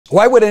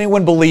Why would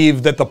anyone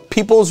believe that the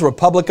People's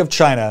Republic of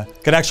China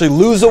could actually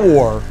lose a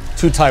war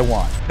to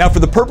Taiwan? Now, for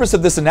the purpose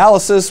of this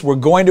analysis, we're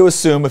going to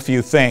assume a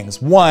few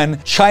things.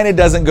 1, China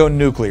doesn't go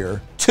nuclear.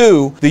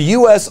 2, the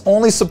US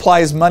only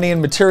supplies money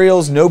and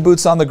materials, no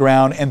boots on the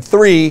ground. And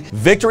 3,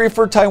 victory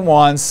for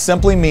Taiwan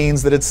simply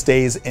means that it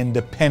stays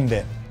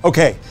independent.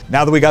 Okay,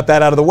 now that we got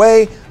that out of the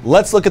way,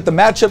 let's look at the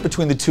matchup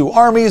between the two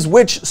armies,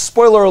 which,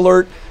 spoiler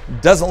alert,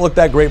 doesn't look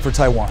that great for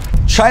Taiwan.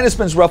 China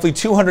spends roughly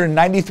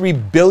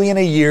 $293 billion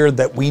a year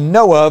that we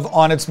know of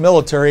on its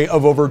military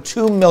of over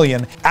 2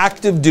 million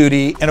active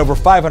duty and over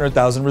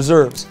 500,000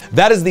 reserves.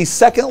 That is the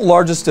second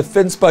largest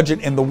defense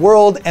budget in the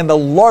world and the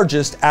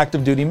largest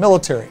active duty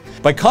military.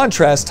 By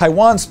contrast,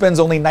 Taiwan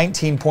spends only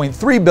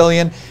 $19.3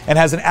 billion and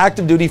has an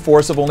active duty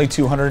force of only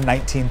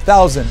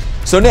 219,000.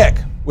 So Nick,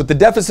 with the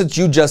deficits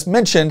you just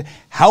mentioned,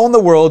 how in the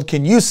world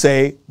can you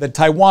say that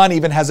Taiwan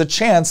even has a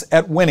chance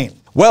at winning?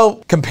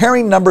 Well,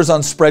 comparing numbers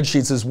on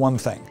spreadsheets is one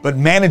thing, but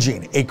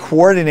managing a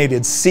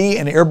coordinated sea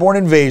and airborne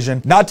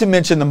invasion, not to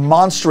mention the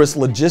monstrous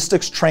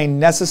logistics train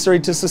necessary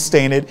to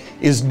sustain it,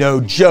 is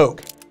no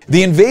joke.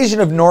 The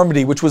invasion of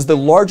Normandy, which was the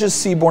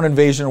largest seaborne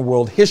invasion in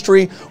world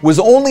history, was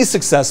only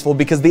successful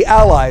because the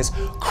Allies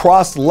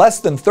crossed less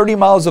than 30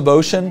 miles of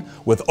ocean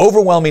with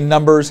overwhelming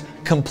numbers,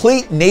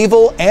 complete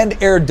naval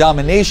and air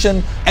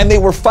domination, and they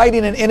were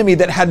fighting an enemy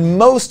that had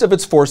most of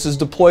its forces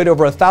deployed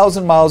over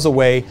 1,000 miles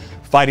away,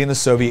 fighting the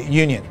Soviet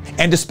Union.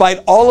 And despite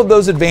all of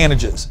those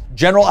advantages,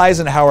 General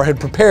Eisenhower had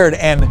prepared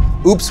an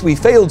 "oops, we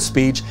failed"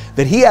 speech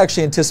that he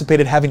actually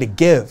anticipated having to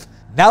give.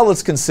 Now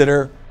let's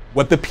consider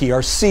what the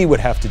PRC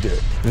would have to do.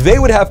 They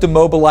would have to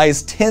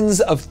mobilize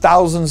tens of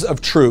thousands of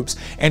troops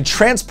and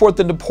transport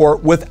them to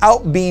port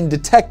without being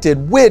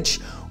detected, which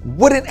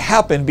wouldn't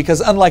happen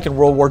because, unlike in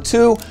World War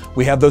II,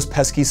 we have those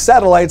pesky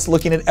satellites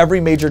looking at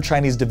every major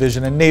Chinese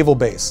division and naval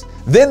base.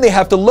 Then they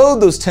have to load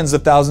those tens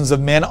of thousands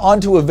of men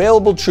onto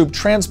available troop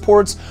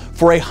transports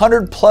for a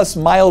 100+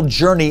 mile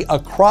journey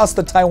across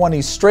the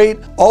Taiwanese Strait,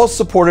 all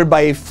supported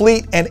by a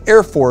fleet and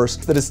air force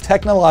that is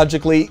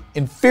technologically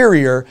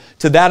inferior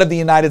to that of the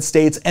United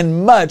States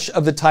and much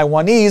of the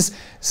Taiwanese,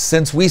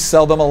 since we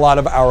sell them a lot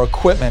of our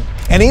equipment.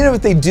 And even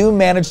if they do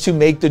manage to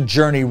make the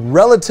journey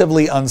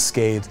relatively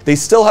unscathed, they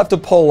still have to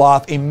pull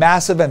off a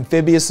massive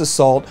amphibious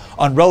assault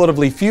on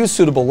relatively few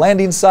suitable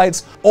landing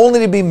sites, only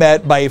to be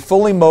met by a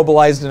fully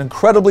mobilized and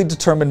incredibly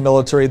determined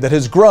military that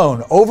has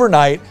grown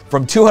overnight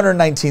from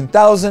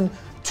 219,000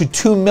 to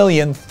 2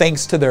 million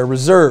thanks to their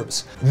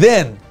reserves.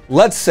 Then,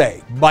 let's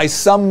say, by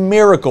some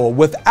miracle,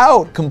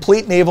 without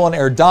complete naval and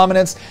air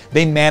dominance,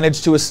 they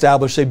manage to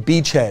establish a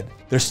beachhead.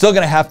 They're still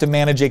going to have to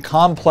manage a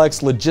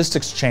complex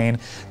logistics chain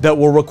that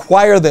will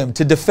require them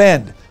to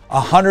defend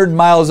 100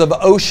 miles of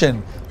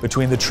ocean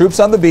between the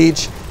troops on the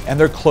beach and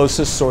their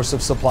closest source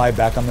of supply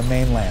back on the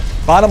mainland.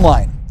 Bottom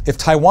line, if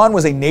Taiwan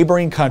was a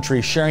neighboring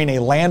country sharing a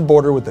land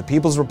border with the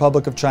People's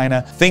Republic of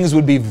China, things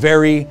would be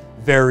very,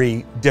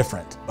 very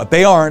different. But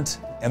they aren't,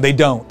 and they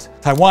don't.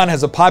 Taiwan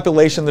has a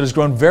population that has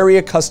grown very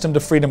accustomed to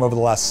freedom over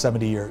the last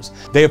 70 years.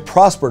 They have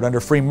prospered under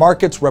free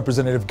markets,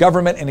 representative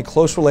government, and a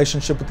close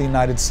relationship with the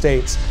United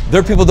States.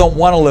 Their people don't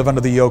want to live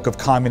under the yoke of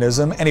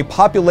communism, and a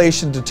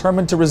population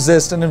determined to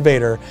resist an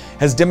invader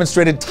has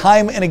demonstrated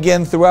time and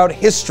again throughout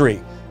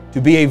history to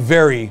be a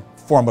very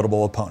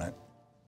formidable opponent.